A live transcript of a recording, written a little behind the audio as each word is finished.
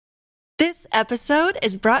This episode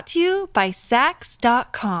is brought to you by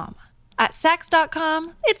Sax.com. At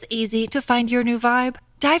Sax.com, it's easy to find your new vibe.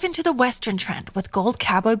 Dive into the Western trend with gold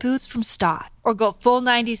cowboy boots from Stott, or go full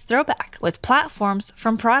 90s throwback with platforms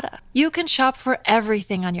from Prada. You can shop for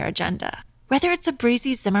everything on your agenda, whether it's a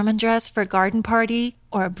breezy Zimmermann dress for a garden party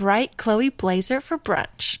or a bright Chloe blazer for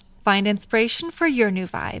brunch. Find inspiration for your new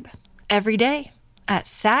vibe every day at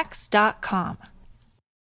Sax.com.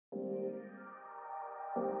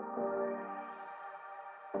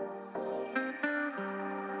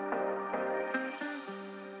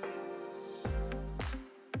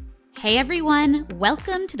 Hey everyone,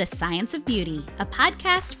 welcome to The Science of Beauty, a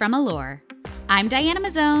podcast from Allure. I'm Diana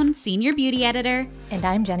Mazzone, Senior Beauty Editor. And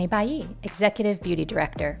I'm Jenny Bailly, Executive Beauty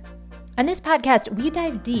Director. On this podcast, we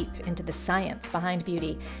dive deep into the science behind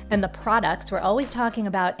beauty and the products we're always talking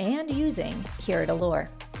about and using here at Allure.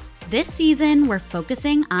 This season, we're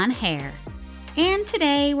focusing on hair. And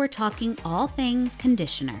today, we're talking all things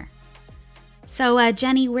conditioner. So,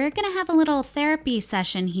 Jenny, we're going to have a little therapy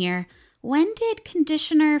session here. When did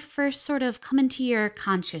conditioner first sort of come into your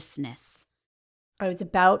consciousness? I was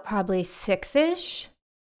about probably 6-ish.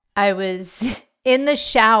 I was in the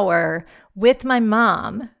shower with my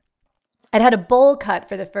mom. I'd had a bowl cut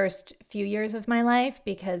for the first few years of my life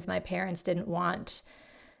because my parents didn't want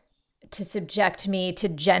to subject me to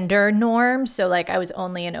gender norms. So I was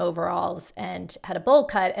only in overalls and had a bowl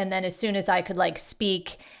cut. And then as soon as I could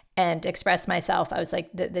speak and express myself, I was like,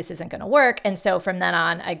 this isn't going to work. And so from then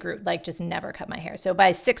on, I grew, just never cut my hair. So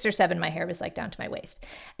by 6 or 7, my hair was down to my waist.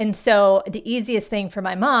 And so the easiest thing for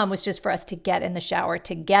my mom was just for us to get in the shower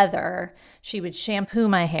together. She would shampoo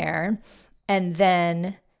my hair and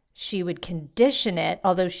then she would condition it,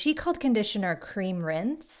 although she called conditioner cream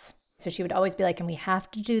rinse. So she would always be like, and we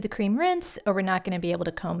have to do the cream rinse or we're not going to be able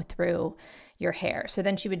to comb through your hair. So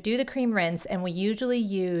then she would do the cream rinse, and we usually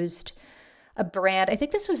used a brand, I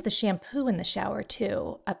think this was the shampoo in the shower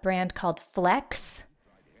too, a brand called Flex.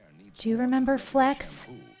 Do you remember Flex?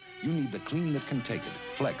 You need the clean that can take it.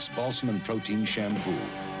 Flex Balsam and Protein Shampoo.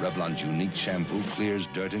 Revlon's unique shampoo clears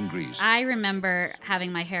dirt and grease. I remember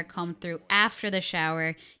having my hair combed through after the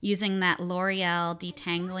shower using that L'Oreal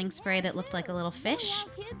detangling spray that looked like a little fish.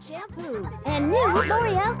 L'Oreal Kids Shampoo and new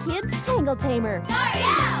L'Oreal Kids Tangle Tamer.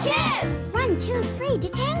 L'Oreal Kids! 1, 2, 3,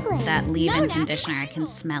 detangling. That leave-in conditioner, I can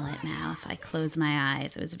smell it now if I close my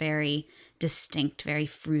eyes. It was very distinct, very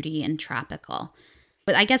fruity and tropical.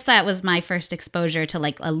 But I guess that was my first exposure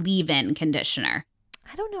to a leave-in conditioner.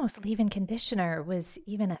 I don't know if leave-in conditioner was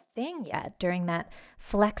even a thing yet during that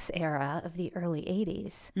Flex era of the early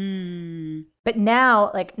 80s. But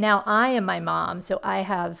now I am my mom, so I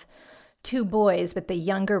have 2 boys, but the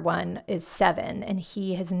younger one is 7, and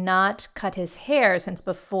he has not cut his hair since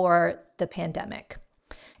before the pandemic.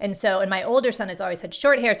 And my older son has always had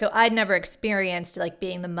short hair, so I'd never experienced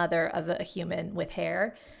being the mother of a human with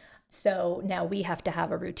hair. So now we have to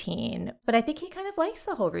have a routine. But I think he kind of likes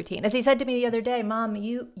the whole routine. As he said to me the other day, Mom,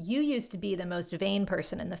 you used to be the most vain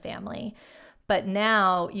person in the family, but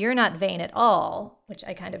now you're not vain at all, which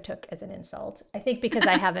I kind of took as an insult. I think because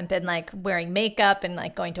I haven't been wearing makeup and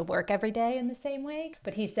going to work every day in the same way.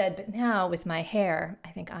 But he said, but now with my hair,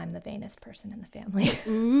 I think I'm the vainest person in the family.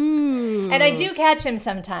 Ooh. And I do catch him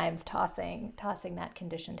sometimes tossing that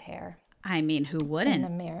conditioned hair. I mean, who wouldn't? In the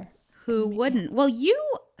mirror. Who wouldn't? Well, you,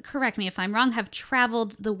 correct me if I'm wrong, have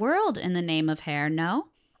traveled the world in the name of hair, no?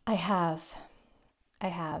 I have.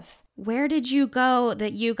 Where did you go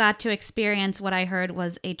that you got to experience what I heard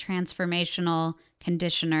was a transformational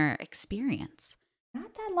conditioner experience?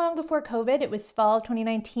 Not that long before COVID. It was fall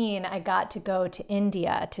 2019. I got to go to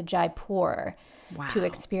India, to Jaipur, to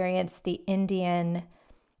experience the Indian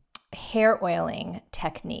hair oiling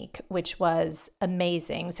technique, which was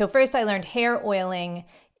amazing. So first I learned hair oiling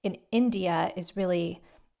in India is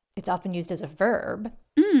it's often used as a verb.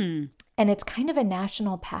 And it's kind of a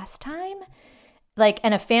national pastime,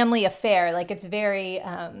 and a family affair. It's very,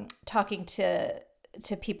 talking to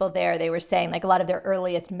people there, they were saying a lot of their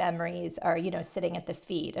earliest memories are, sitting at the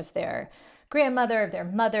feet of their grandmother, of their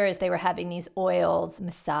mother, as they were having these oils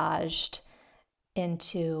massaged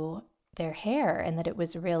into their hair. And that it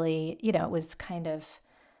was really, it was kind of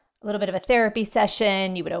a little bit of a therapy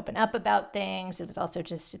session. You would open up about things. It was also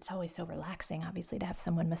it's always so relaxing, obviously, to have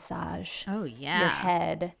someone massage your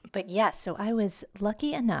head. But yes, so I was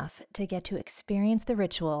lucky enough to get to experience the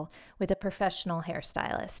ritual with a professional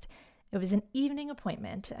hairstylist. It was an evening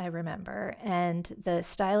appointment, I remember, and the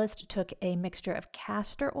stylist took a mixture of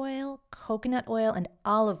castor oil, coconut oil, and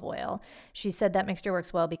olive oil. She said that mixture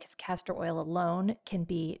works well because castor oil alone can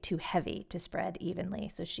be too heavy to spread evenly,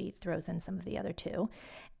 so she throws in some of the other two.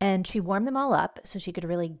 And she warmed them all up so she could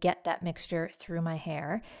really get that mixture through my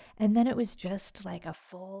hair. And then it was just like a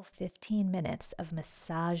full 15 minutes of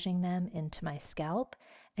massaging them into my scalp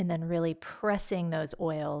and then really pressing those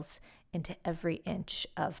oils into every inch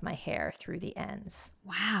of my hair through the ends.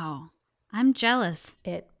 Wow. I'm jealous.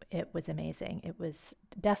 It was amazing. It was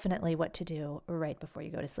definitely what to do right before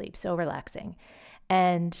you go to sleep. So relaxing.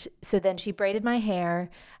 And so then she braided my hair,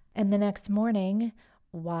 and the next morning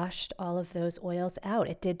washed all of those oils out.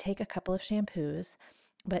 It did take a couple of shampoos,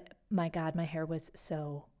 but my God, my hair was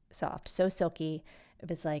so soft, so silky. It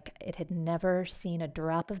was like it had never seen a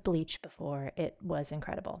drop of bleach before. It was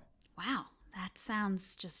incredible. Wow. That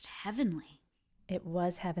sounds just heavenly. It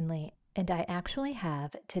was heavenly. And I actually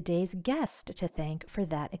have today's guest to thank for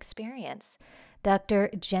that experience. Dr.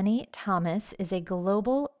 Jenny Thomas is a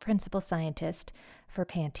global principal scientist for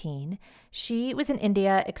Pantene. She was in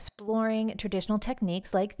India exploring traditional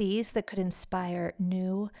techniques like these that could inspire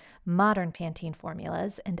new, modern Pantene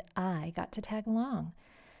formulas, and I got to tag along.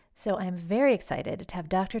 So I'm very excited to have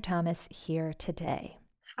Dr. Thomas here today.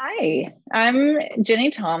 Hi, I'm Jenny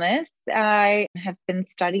Thomas. I have been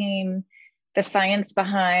studying the science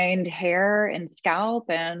behind hair and scalp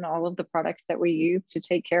and all of the products that we use to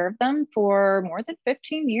take care of them for more than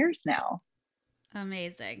 15 years now.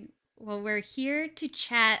 Amazing. Well, we're here to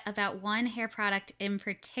chat about one hair product in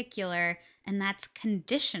particular, and that's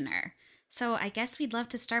conditioner. So I guess we'd love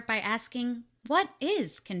to start by asking, what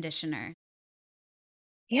is conditioner?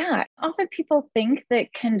 Yeah, often people think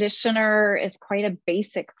that conditioner is quite a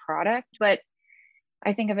basic product, but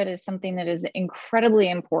I think of it as something that is incredibly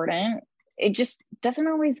important. It just doesn't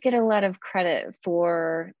always get a lot of credit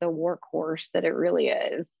for the workhorse that it really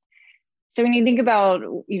is. So when you think about,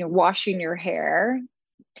 washing your hair,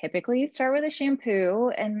 typically you start with a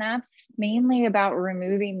shampoo, and that's mainly about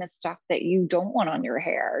removing the stuff that you don't want on your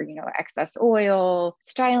hair, excess oil,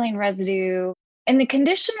 styling residue. And the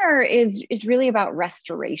conditioner is really about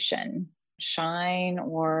restoration, shine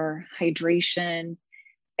or hydration.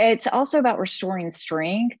 It's also about restoring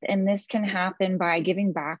strength. And this can happen by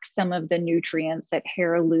giving back some of the nutrients that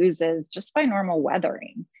hair loses just by normal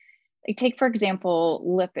weathering. Like take, for example,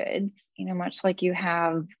 lipids, much like you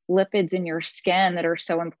have lipids in your skin that are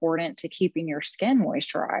so important to keeping your skin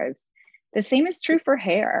moisturized. The same is true for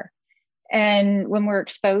hair. And when we're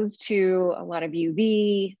exposed to a lot of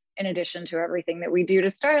UV, in addition to everything that we do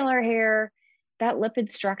to style our hair, that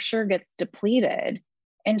lipid structure gets depleted.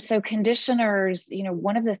 And so conditioners,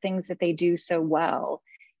 one of the things that they do so well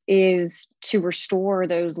is to restore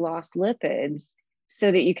those lost lipids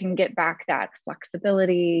so that you can get back that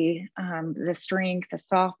flexibility, the strength, the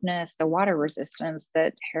softness, the water resistance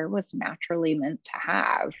that hair was naturally meant to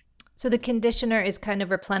have. So the conditioner is kind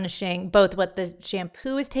of replenishing both what the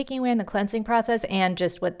shampoo is taking away in the cleansing process and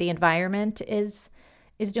just what the environment is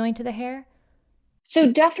doing to the hair?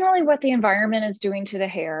 So definitely what the environment is doing to the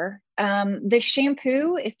hair. The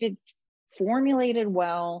shampoo, if it's formulated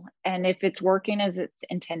well and if it's working as it's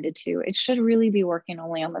intended to, it should really be working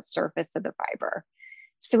only on the surface of the fiber.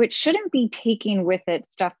 So it shouldn't be taking with it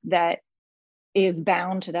stuff that is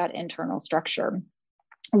bound to that internal structure.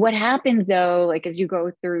 What happens though, like as you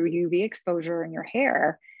go through UV exposure in your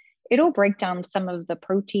hair, it'll break down some of the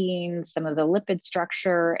proteins, some of the lipid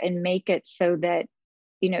structure, and make it so that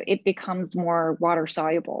it becomes more water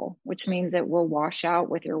soluble, which means it will wash out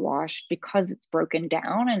with your wash because it's broken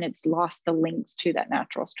down and it's lost the links to that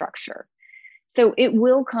natural structure. So it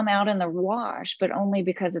will come out in the wash, but only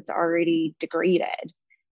because it's already degraded.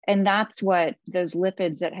 And that's what those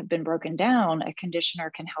lipids that have been broken down, a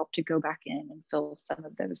conditioner can help to go back in and fill some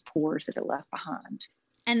of those pores that it left behind.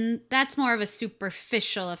 And that's more of a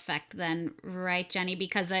superficial effect then, right, Jenny?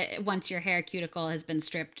 Because once your hair cuticle has been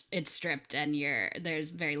stripped, it's stripped and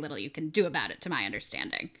there's very little you can do about it, to my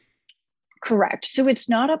understanding. Correct. So it's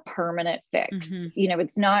not a permanent fix. Mm-hmm.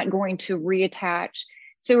 It's not going to reattach.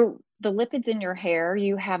 So the lipids in your hair,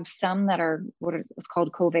 you have some that are what is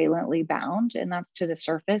called covalently bound, and that's to the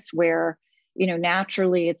surface where,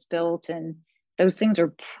 naturally it's built, and those things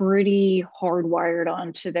are pretty hardwired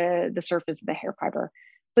onto the surface of the hair fiber.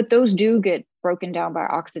 But those do get broken down by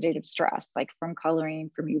oxidative stress, like from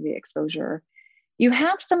coloring, from UV exposure. You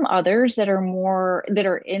have some others that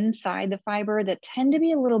are inside the fiber that tend to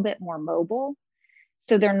be a little bit more mobile.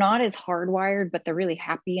 So they're not as hardwired, but they're really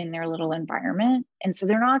happy in their little environment. And so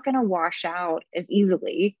they're not going to wash out as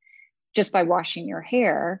easily just by washing your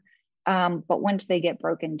hair. But once they get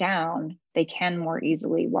broken down, they can more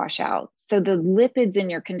easily wash out. So the lipids in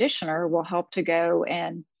your conditioner will help to go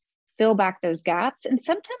and fill back those gaps. And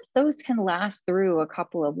sometimes those can last through a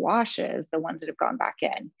couple of washes, the ones that have gone back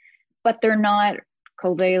in, but they're not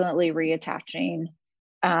covalently reattaching.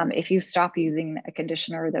 If you stop using a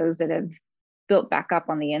conditioner, those that have built back up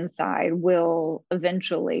on the inside will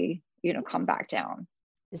eventually, come back down.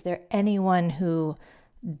 Is there anyone who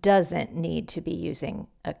doesn't need to be using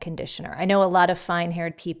a conditioner? I know a lot of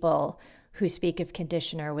fine-haired people who speak of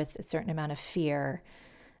conditioner with a certain amount of fear,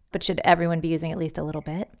 but should everyone be using at least a little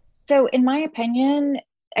bit? So in my opinion,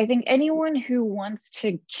 I think anyone who wants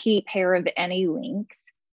to keep hair of any length,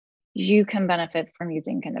 you can benefit from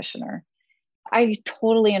using conditioner. I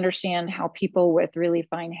totally understand how people with really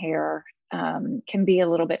fine hair can be a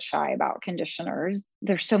little bit shy about conditioners.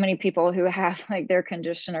 There's so many people who have like their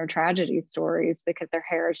conditioner tragedy stories because their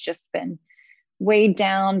hair has just been weighed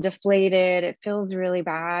down, deflated. It feels really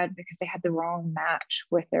bad because they had the wrong match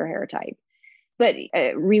with their hair type. But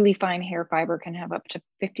really fine hair fiber can have up to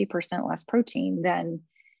 50% less protein than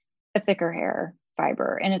a thicker hair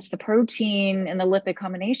fiber. And it's the protein and the lipid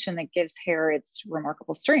combination that gives hair its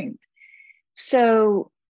remarkable strength.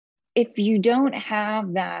 So if you don't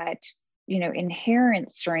have that, inherent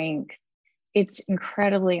strength, it's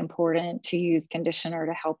incredibly important to use conditioner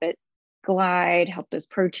to help it glide, help those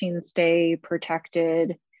proteins stay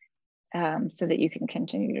protected, so that you can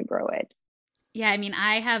continue to grow it. Yeah,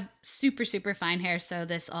 I have super, super fine hair, so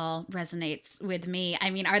this all resonates with me.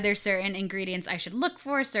 Are there certain ingredients I should look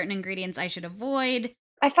for, certain ingredients I should avoid?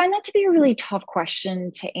 I find that to be a really tough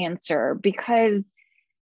question to answer because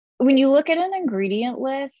when you look at an ingredient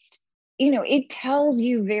list, it tells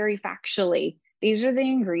you very factually, these are the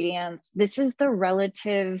ingredients, this is the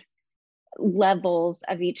relative levels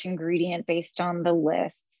of each ingredient based on the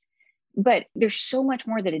lists, but there's so much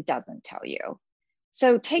more that it doesn't tell you.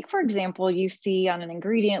 So take, for example, you see on an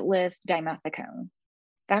ingredient list, dimethicone.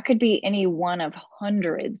 That could be any one of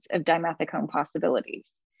hundreds of dimethicone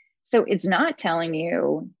possibilities. So it's not telling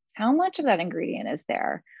you how much of that ingredient is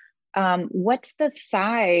there. What's the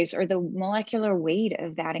size or the molecular weight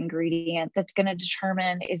of that ingredient that's going to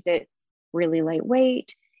determine, is it really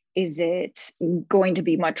lightweight? Is it going to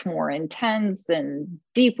be much more intense and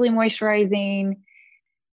deeply moisturizing?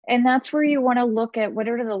 And that's where you want to look at what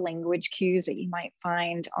are the language cues that you might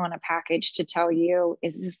find on a package to tell you,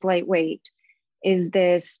 is this lightweight? Is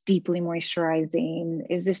this deeply moisturizing?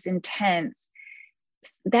 Is this intense?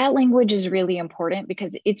 That language is really important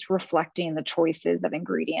because it's reflecting the choices of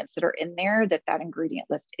ingredients that are in there that ingredient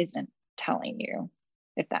list isn't telling you,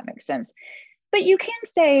 if that makes sense. But you can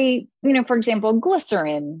say, for example,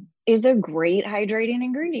 glycerin is a great hydrating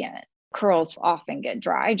ingredient. Curls often get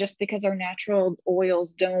dry just because our natural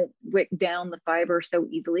oils don't wick down the fiber so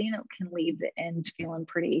easily, and it can leave the ends feeling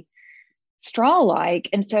pretty straw-like.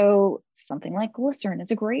 And so something like glycerin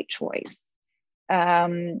is a great choice.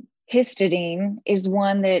 Histidine is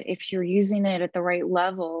one that, if you're using it at the right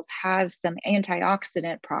levels, has some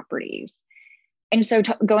antioxidant properties. And so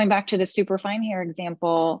going back to the superfine hair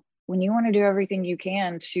example, when you want to do everything you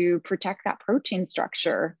can to protect that protein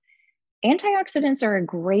structure, antioxidants are a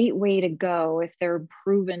great way to go if they're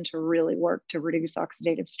proven to really work to reduce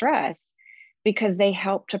oxidative stress, because they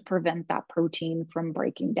help to prevent that protein from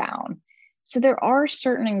breaking down. So there are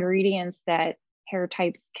certain ingredients that hair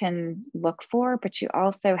types can look for, but you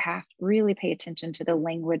also have to really pay attention to the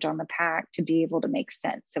language on the pack to be able to make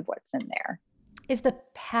sense of what's in there. Is the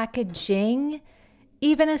packaging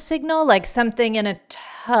even a signal? Like something in a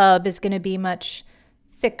tub is going to be much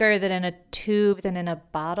thicker than in a tube than in a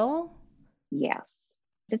bottle? Yes.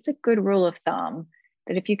 It's a good rule of thumb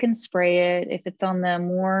that if you can spray it, if it's on the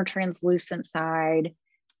more translucent side,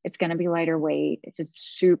 it's going to be lighter weight. If it's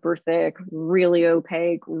super thick, really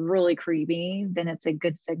opaque, really creamy, then it's a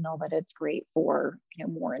good signal that it's great for,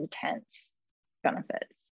 more intense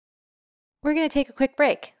benefits. We're going to take a quick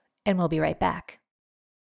break, and we'll be right back.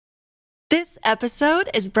 This episode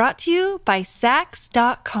is brought to you by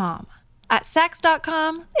Saks.com. At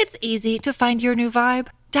Saks.com, it's easy to find your new vibe.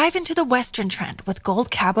 Dive into the Western trend with gold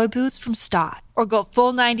cowboy boots from Stott, or go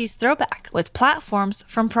full 90s throwback with platforms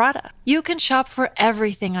from Prada. You can shop for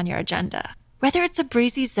everything on your agenda, whether it's a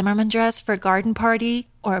breezy Zimmermann dress for a garden party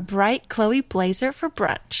or a bright Chloe blazer for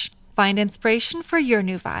brunch. Find inspiration for your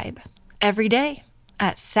new vibe every day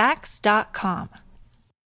at Saks.com.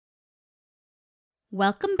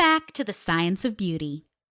 Welcome back to the Science of Beauty.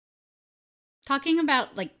 Talking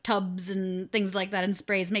about like tubs and things like that and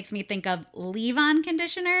sprays makes me think of leave-on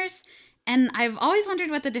conditioners. And I've always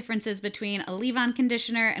wondered what the difference is between a leave-on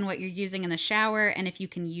conditioner and what you're using in the shower, and if you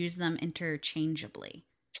can use them interchangeably.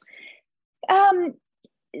 Um,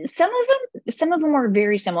 some of them are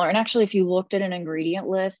very similar. And actually, if you looked at an ingredient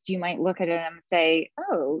list, you might look at it and say,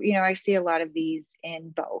 oh, I see a lot of these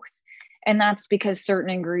in both. And that's because certain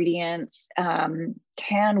ingredients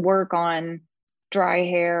can work on dry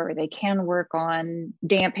hair, or they can work on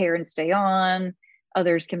damp hair and stay on.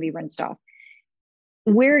 Others can be rinsed off.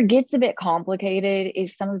 Where it gets a bit complicated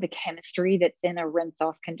is some of the chemistry that's in a rinse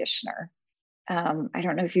off conditioner. I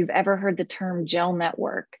don't know if you've ever heard the term gel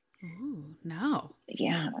network. Ooh, no.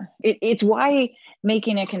 Yeah, it's why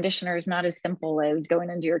making a conditioner is not as simple as going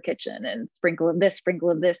into your kitchen and sprinkle of this,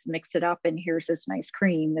 mix it up, and here's this nice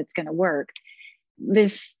cream that's going to work.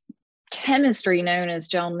 This chemistry known as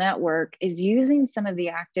gel network is using some of the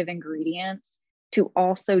active ingredients to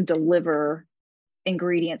also deliver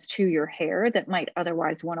ingredients to your hair that might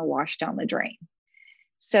otherwise want to wash down the drain.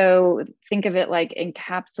 So think of it like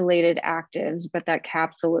encapsulated actives, but that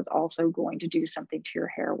capsule is also going to do something to your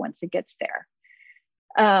hair once it gets there.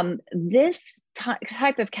 This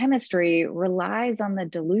type of chemistry relies on the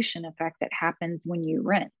dilution effect that happens when you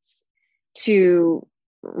rinse to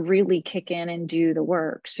really kick in and do the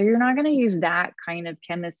work. So you're not going to use that kind of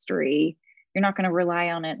chemistry. You're not going to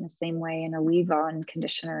rely on it in the same way in a leave-on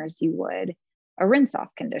conditioner as you would a rinse-off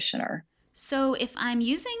conditioner. So if I'm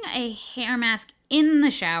using a hair mask in the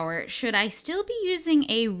shower, should I still be using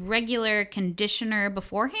a regular conditioner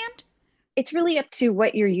beforehand? It's really up to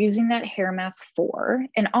what you're using that hair mask for.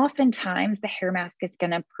 And oftentimes the hair mask is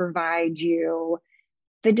going to provide you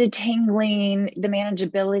the detangling, the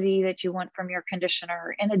manageability that you want from your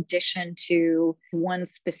conditioner, in addition to one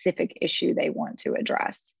specific issue they want to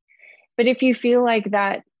address. But if you feel like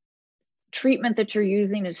that treatment that you're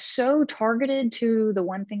using is so targeted to the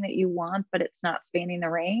one thing that you want, but it's not spanning the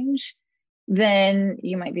range, then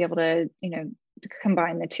you might be able to,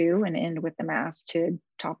 combine the two and end with the mask to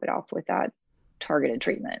top it off with that targeted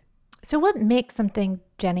treatment. So what makes something,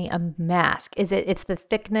 Jenny, a mask? It's the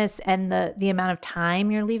thickness and the amount of time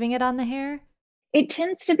you're leaving it on the hair? It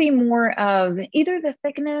tends to be more of either the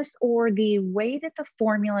thickness or the way that the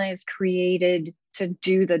formula is created to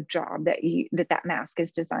do the job that mask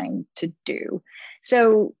is designed to do.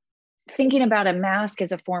 So thinking about a mask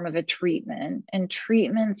as a form of a treatment, and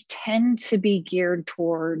treatments tend to be geared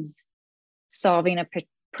towards solving a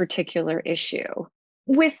particular issue.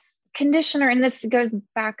 With conditioner, and this goes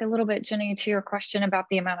back a little bit, Jenny, to your question about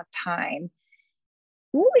the amount of time,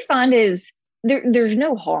 what we find is there's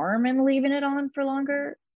no harm in leaving it on for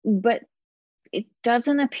longer, but it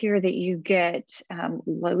doesn't appear that you get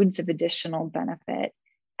loads of additional benefit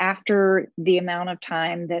after the amount of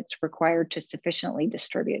time that's required to sufficiently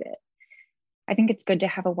distribute it. I think it's good to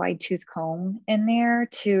have a wide tooth comb in there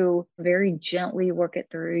to very gently work it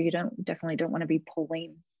through. You definitely don't want to be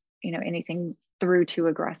pulling, anything through too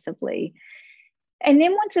aggressively. And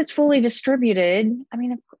then once it's fully distributed, I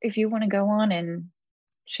mean, if you want to go on and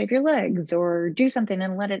shave your legs or do something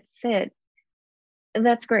and let it sit,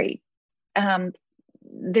 that's great.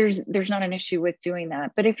 There's not an issue with doing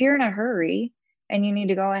that. But if you're in a hurry and you need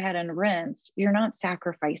to go ahead and rinse, you're not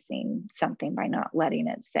sacrificing something by not letting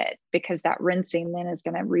it sit, because that rinsing then is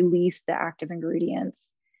going to release the active ingredients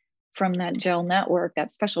from that gel network,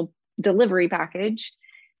 that special delivery package,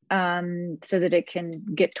 so that it can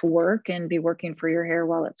get to work and be working for your hair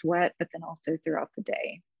while it's wet, but then also throughout the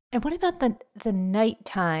day. And what about the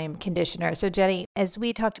nighttime conditioner? So Jenny, as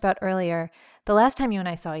we talked about earlier, the last time you and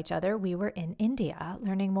I saw each other, we were in India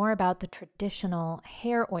learning more about the traditional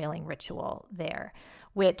hair oiling ritual there,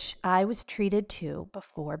 which I was treated to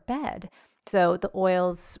before bed. So the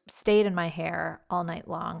oils stayed in my hair all night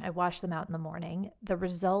long. I washed them out in the morning. The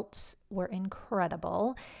results were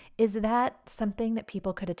incredible. Is that something that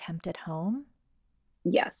people could attempt at home?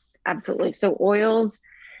 Yes, absolutely. So oils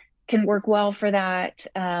can work well for that.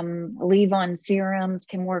 Leave-on serums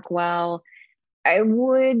can work well. I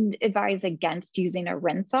would advise against using a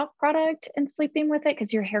rinse-off product and sleeping with it,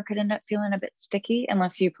 because your hair could end up feeling a bit sticky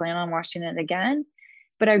unless you plan on washing it again.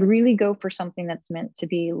 But I'd really go for something that's meant to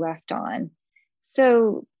be left on.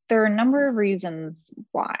 So there are a number of reasons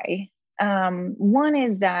why. One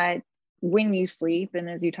is that when you sleep and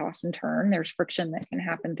as you toss and turn, there's friction that can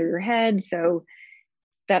happen through your head. So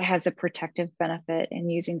that has a protective benefit in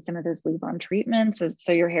using some of those leave-on treatments,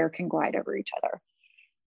 so your hair can glide over each other.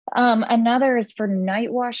 Another is for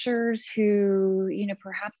night washers who,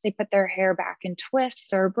 perhaps they put their hair back in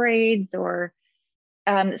twists or braids, or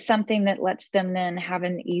something that lets them then have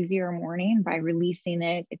an easier morning by releasing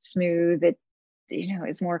it. It's smooth, it,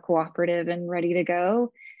 is more cooperative and ready to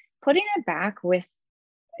go. Putting it back with,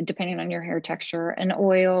 depending on your hair texture, an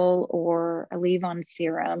oil or a leave-on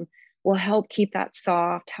serum will help keep that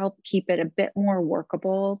soft, help keep it a bit more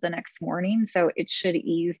workable the next morning. So it should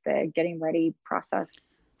ease the getting ready process.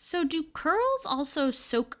 So do curls also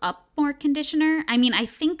soak up more conditioner? I mean, I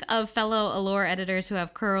think of fellow Allure editors who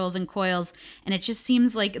have curls and coils, and it just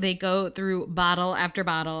seems like they go through bottle after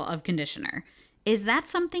bottle of conditioner. Is that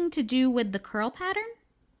something to do with the curl pattern?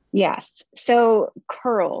 Yes. So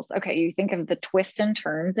curls, okay, you think of the twists and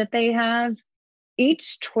turns that they have.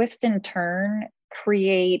 Each twist and turn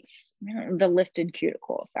creates the lifted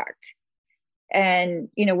cuticle effect. And,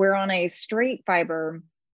 we're on a straight fiber.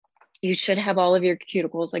 You should have all of your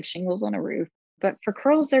cuticles like shingles on a roof. But for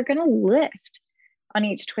curls, they're going to lift on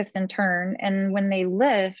each twist and turn. And when they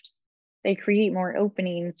lift, they create more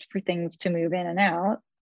openings for things to move in and out,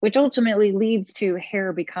 which ultimately leads to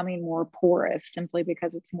hair becoming more porous simply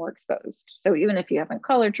because it's more exposed. So even if you haven't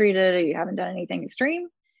color treated or you haven't done anything extreme,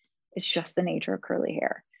 it's just the nature of curly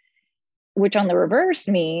hair, which on the reverse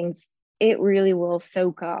means it really will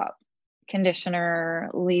soak up conditioner,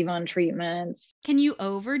 leave-on treatments. Can you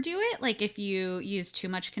overdo it? Like if you use too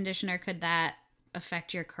much conditioner, could that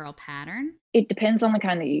affect your curl pattern? It depends on the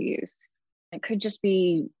kind that you use. It could just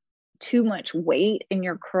be too much weight and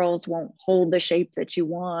your curls won't hold the shape that you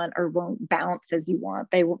want or won't bounce as you want.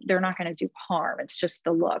 They're not going to do harm. It's just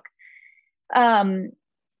the look.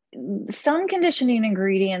 Some conditioning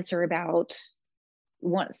ingredients are about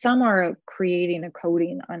some are creating a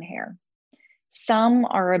coating on hair. Some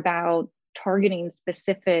are about targeting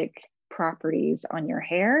specific properties on your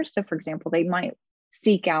hair. So for example, they might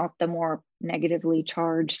seek out the more negatively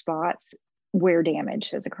charged spots where damage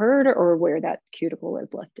has occurred or where that cuticle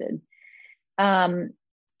is lifted. And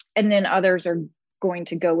then others are going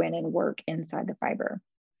to go in and work inside the fiber.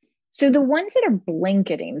 So the ones that are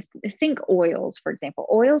blanketing, think oils, for example.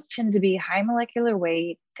 Oils tend to be high molecular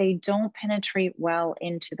weight. They don't penetrate well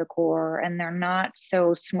into the core, and they're not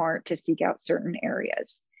so smart to seek out certain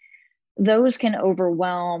areas. Those can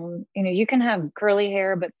overwhelm, you can have curly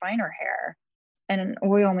hair, but finer hair, and an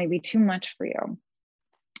oil may be too much for you.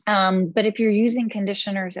 But if you're using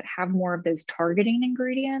conditioners that have more of those targeting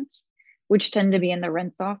ingredients, which tend to be in the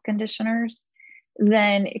rinse-off conditioners,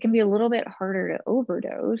 then it can be a little bit harder to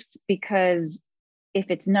overdose because if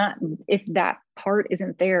that part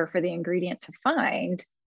isn't there for the ingredient to find,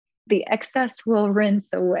 the excess will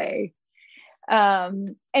rinse away.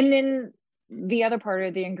 And then the other part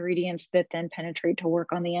of the ingredients that then penetrate to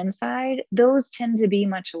work on the inside, those tend to be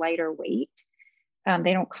much lighter weight.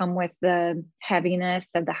 They don't come with the heaviness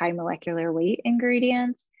of the high molecular weight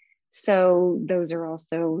ingredients. So those are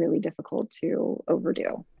also really difficult to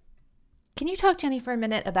overdo. Can you talk, Jenny, for a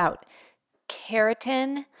minute about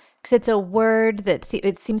keratin? Because it's a word that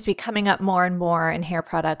it seems to be coming up more and more in hair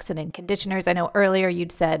products and in conditioners. I know earlier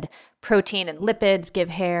you'd said protein and lipids give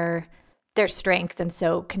hair their strength, and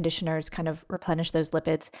so conditioners kind of replenish those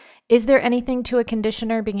lipids. Is there anything to a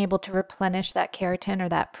conditioner being able to replenish that keratin or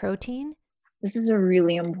that protein? This is a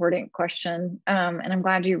really important question, and I'm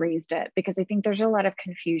glad you raised it because I think there's a lot of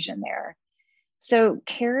confusion there. So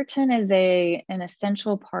keratin is an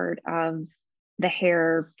essential part of the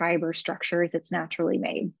hair fiber structure as it's naturally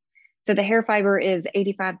made. So the hair fiber is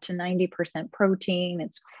 85 to 90% protein.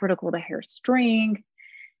 It's critical to hair strength,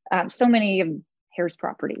 so many of hair's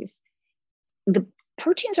properties. The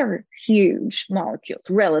proteins are huge molecules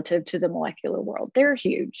relative to the molecular world. They're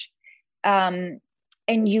huge. And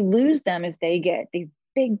you lose them as these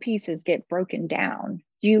big pieces get broken down.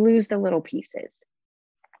 You lose the little pieces.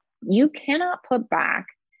 You cannot put back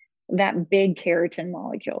that big keratin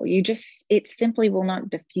molecule. It simply will not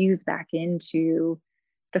diffuse back into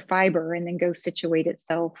the fiber and then go situate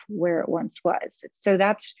itself where it once was. So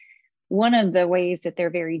that's one of the ways that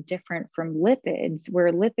they're very different from lipids,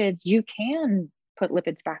 where lipids, you can put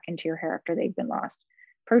lipids back into your hair after they've been lost.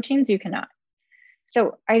 Proteins, you cannot.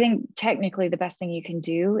 So I think technically the best thing you can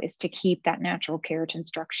do is to keep that natural keratin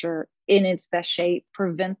structure in its best shape,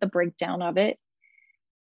 prevent the breakdown of it,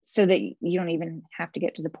 so that you don't even have to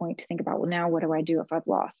get to the point to think about, well, now what do I do if I've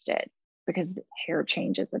lost it? Because hair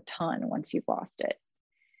changes a ton once you've lost it.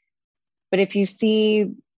 But if you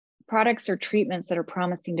see products or treatments that are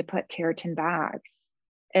promising to put keratin back,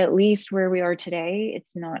 at least where we are today,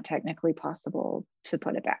 it's not technically possible to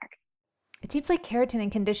put it back. It seems like keratin in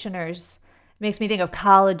conditioners makes me think of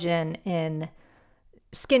collagen in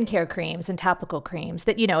skincare creams and topical creams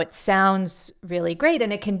that, it sounds really great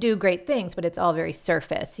and it can do great things, but it's all very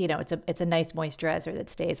surface. It's a nice moisturizer that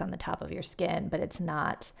stays on the top of your skin, but it's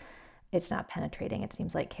not penetrating. It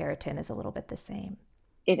seems like keratin is a little bit the same.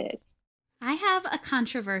 It is. I have a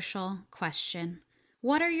controversial question.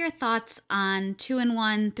 What are your thoughts on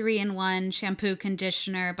 2-in-1, 3-in-1 shampoo,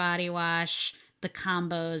 conditioner, body wash, the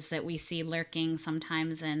combos that we see lurking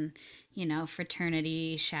sometimes in,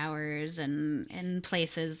 fraternity showers and in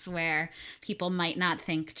places where people might not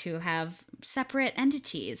think to have separate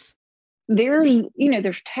entities. There's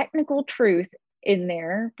technical truth in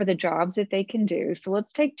there for the jobs that they can do. So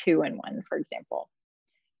let's take 2-in-1, for example.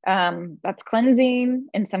 That's cleansing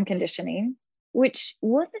and some conditioning, which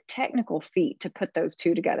was a technical feat to put those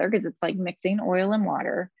two together because it's like mixing oil and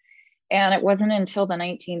water. And it wasn't until the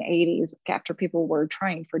 1980s, after people were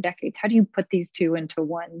trying for decades, how do you put these two into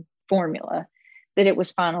one formula, that it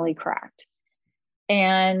was finally cracked.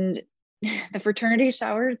 And the fraternity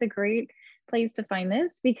shower is a great place to find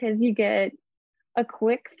this because you get a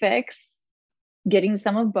quick fix, getting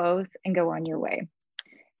some of both and go on your way.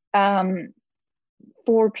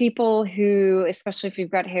 For people who, especially if you've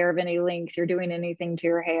got hair of any length, you're doing anything to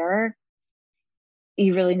your hair,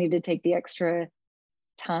 you really need to take the extra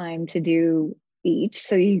time to do each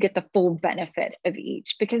so you get the full benefit of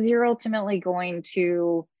each, because you're ultimately going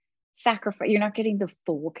to sacrifice. You're not getting the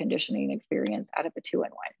full conditioning experience out of a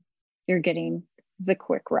 2-in-1. You're getting the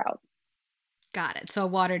quick route. Got it. So a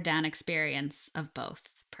watered down experience of both,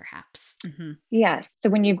 perhaps. Mm-hmm. Yes. So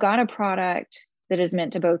when you've got a product that is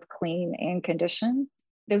meant to both clean and condition,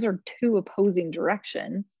 those are two opposing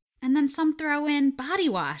directions. And then some throw in body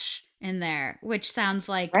wash in there, which sounds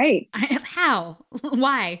like, right. How?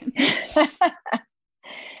 Why?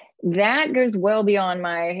 That goes well beyond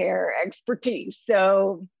my hair expertise.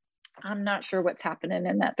 So I'm not sure what's happening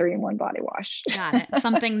in that 3-in-1 body wash. Got it.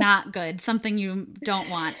 Something not good. Something you don't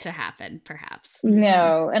want to happen, perhaps.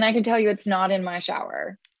 No. And I can tell you it's not in my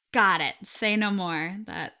shower. Got it. Say no more.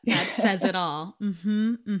 That says it all.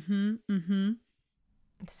 Mm-hmm, mm-hmm, mm-hmm.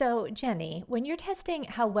 So, Jenny, when you're testing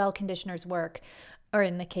how well conditioners work, or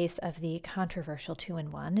in the case of the controversial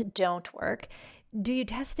 2-in-1, don't work, do you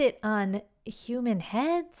test it on human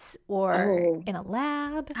heads or in a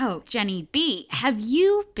lab? Oh, Jenny B, have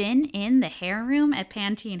you been in the hair room at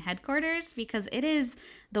Pantene headquarters? Because it is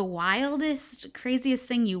the wildest, craziest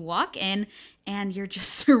thing. You walk in and you're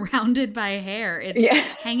just surrounded by hair. It's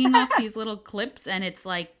hanging off these little clips, and it's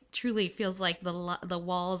like truly feels like the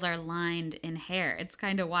walls are lined in hair. It's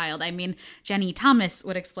kind of wild. I mean, Jenny Thomas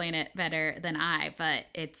would explain it better than I, but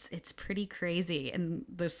it's pretty crazy and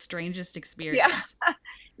the strangest experience. Yeah.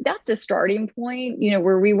 That's a starting point,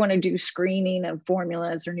 where we want to do screening of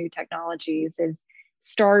formulas or new technologies, is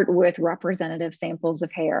start with representative samples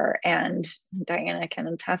of hair. And Diana can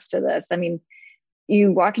attest to this. I mean,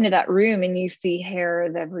 you walk into that room and you see hair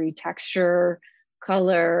of every texture,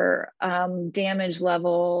 color, damage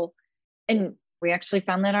level. And we actually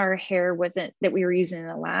found that our hair that we were using in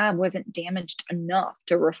the lab wasn't damaged enough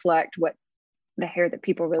to reflect what the hair that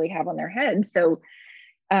people really have on their heads. So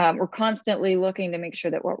we're constantly looking to make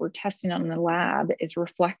sure that what we're testing on in the lab is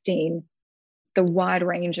reflecting the wide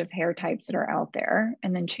range of hair types that are out there,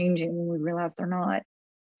 and then changing when we realize they're not.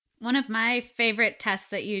 One of my favorite tests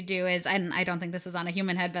that you do is, and I don't think this is on a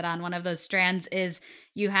human head, but on one of those strands, is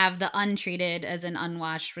you have the untreated, as in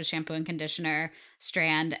unwashed with shampoo and conditioner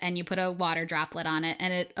strand, and you put a water droplet on it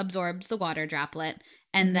and it absorbs the water droplet.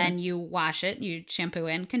 And then you wash it, you shampoo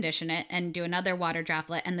and condition it, and do another water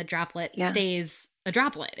droplet, and the droplet stays a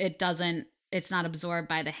droplet. It's not absorbed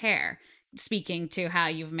by the hair. Speaking to how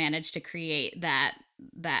you've managed to create that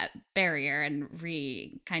barrier and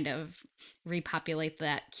repopulate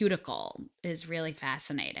that cuticle is really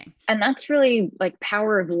fascinating. And that's really like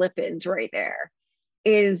power of lipids right there,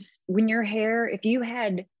 is when your hair,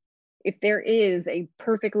 if there is a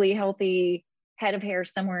perfectly healthy head of hair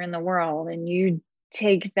somewhere in the world, and you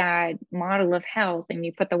take that model of health and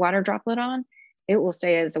you put the water droplet on, it will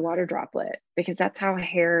stay as a water droplet, because that's how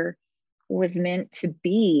hair was meant to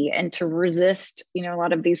be, and to resist, a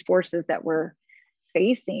lot of these forces that we're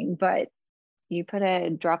facing. But you put a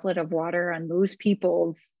droplet of water on most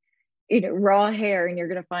people's, raw hair, and you're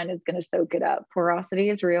going to find it's going to soak it up. Porosity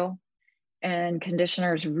is real, and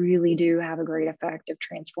conditioners really do have a great effect of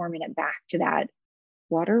transforming it back to that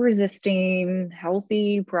water resisting,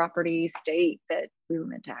 healthy property state that we were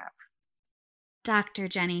meant to have. Dr.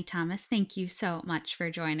 Jenny Thomas, thank you so much for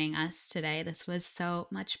joining us today. This was so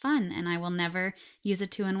much fun, and I will never use a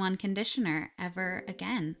 2-in-1 conditioner ever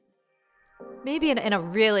again. Maybe in a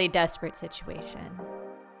really desperate situation.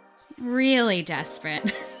 Really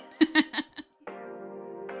desperate.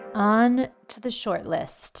 On to the short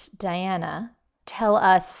list. Diana, tell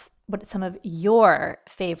us what some of your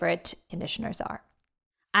favorite conditioners are.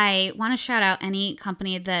 I want to shout out any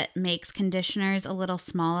company that makes conditioners a little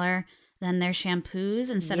smaller than their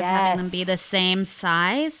shampoos instead of having them be the same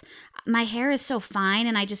size. my hair is so fine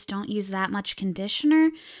and I just don't use that much conditioner.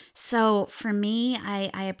 So for me,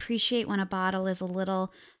 I appreciate when a bottle is a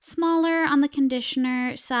little smaller on the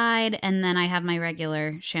conditioner side, and then I have my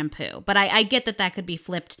regular shampoo. But I get that could be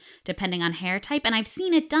flipped depending on hair type, and I've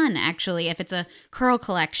seen it done actually. If it's a curl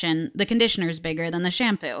collection, the conditioner's bigger than the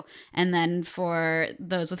shampoo. And then for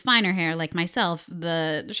those with finer hair like myself,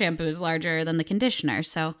 the shampoo is larger than the conditioner.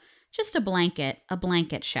 So just a blanket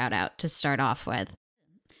shout out to start off with.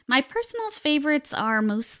 My personal favorites are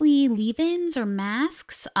mostly leave-ins or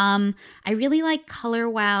masks. I really like Color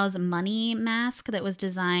Wow's Money mask that was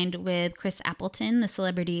designed with Chris Appleton, the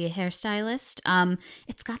celebrity hairstylist.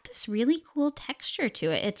 It's got this really cool texture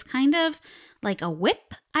to it. It's kind of like a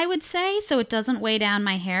whip, I would say, so it doesn't weigh down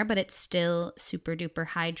my hair, but it's still super duper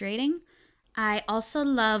hydrating. I also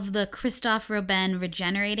love the Christophe Robin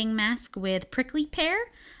Regenerating Mask with Prickly Pear.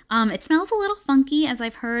 It smells a little funky, as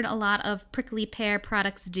I've heard a lot of Prickly Pear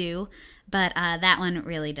products do, but that one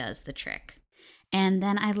really does the trick. And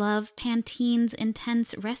then I love Pantene's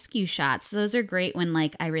Intense Rescue Shots. Those are great when,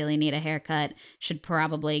 like, I really need a haircut. Should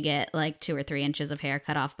probably get, like, 2 or 3 inches of hair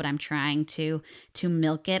cut off, but I'm trying to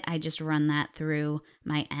milk it. I just run that through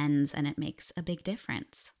my ends, and it makes a big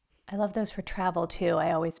difference. I love those for travel, too.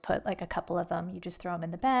 I always put, like, a couple of them. You just throw them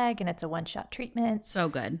in the bag, and it's a one-shot treatment. So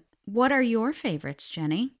good. What are your favorites,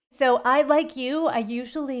 Jenny? So I, like you, I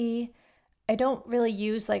don't really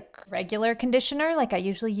use like regular conditioner. Like I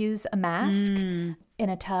usually use a mask in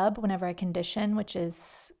a tub whenever I condition, which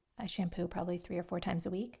is I shampoo probably 3 or 4 times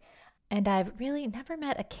a week. And I've really never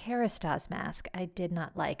met a Kerastase mask I did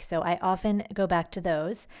not like. So I often go back to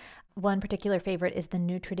those. One particular favorite is the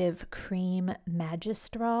Nutritive Cream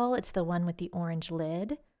Magistral. It's the one with the orange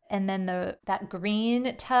lid. And then that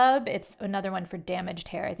green tub, it's another one for damaged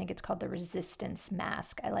hair. I think it's called the Resistance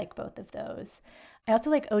Mask. I like both of those. I also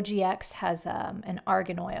like OGX has an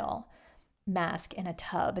argan oil mask in a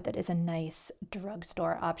tub that is a nice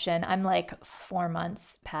drugstore option. I'm like 4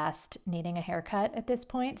 months past needing a haircut at this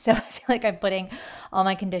point, so I feel like I'm putting all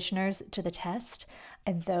my conditioners to the test,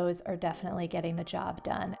 and those are definitely getting the job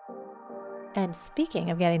done. And speaking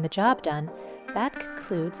of getting the job done, that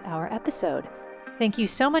concludes our episode. Thank you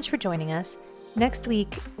so much for joining us. Next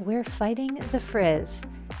week, we're fighting the frizz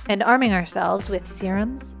and arming ourselves with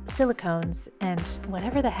serums, silicones, and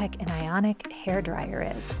whatever the heck an ionic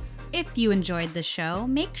hairdryer is. If you enjoyed the show,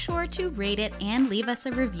 make sure to rate it and leave us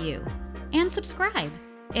a review. And subscribe.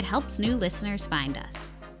 It helps new listeners find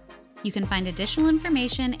us. You can find additional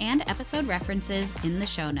information and episode references in the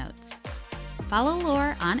show notes. Follow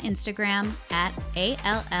Lore on Instagram at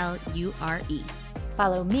ALLURE.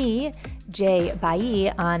 Follow me, Jay Bailly,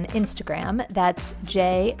 on Instagram. That's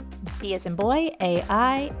J, B as in boy,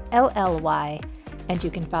 AILLY. And you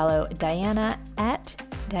can follow Diana at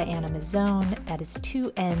Diana Mazzone. That is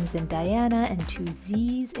 2 N's in Diana and 2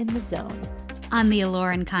 Z's in the zone. On the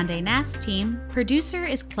Allure and Condé Nast team, producer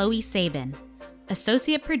is Chloe Sabin.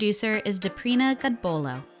 Associate producer is Deprina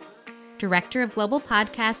Gadbolo. Director of Global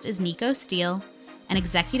Podcast is Nico Steele. And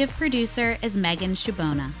executive producer is Megan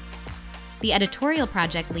Shibona. The editorial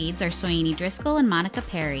project leads are Soyini Driscoll and Monica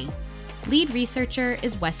Perry. Lead researcher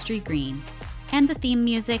is Westry Green. And the theme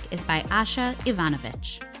music is by Asha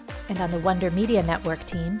Ivanovich. And on the Wonder Media Network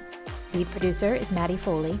team, lead producer is Maddie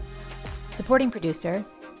Foley. Supporting producer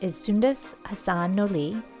is Sundus Hassan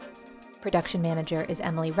Noli. Production manager is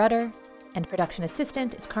Emily Rudder. And production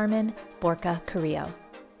assistant is Carmen Borca Carrillo.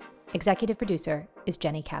 Executive producer is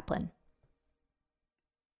Jenny Kaplan.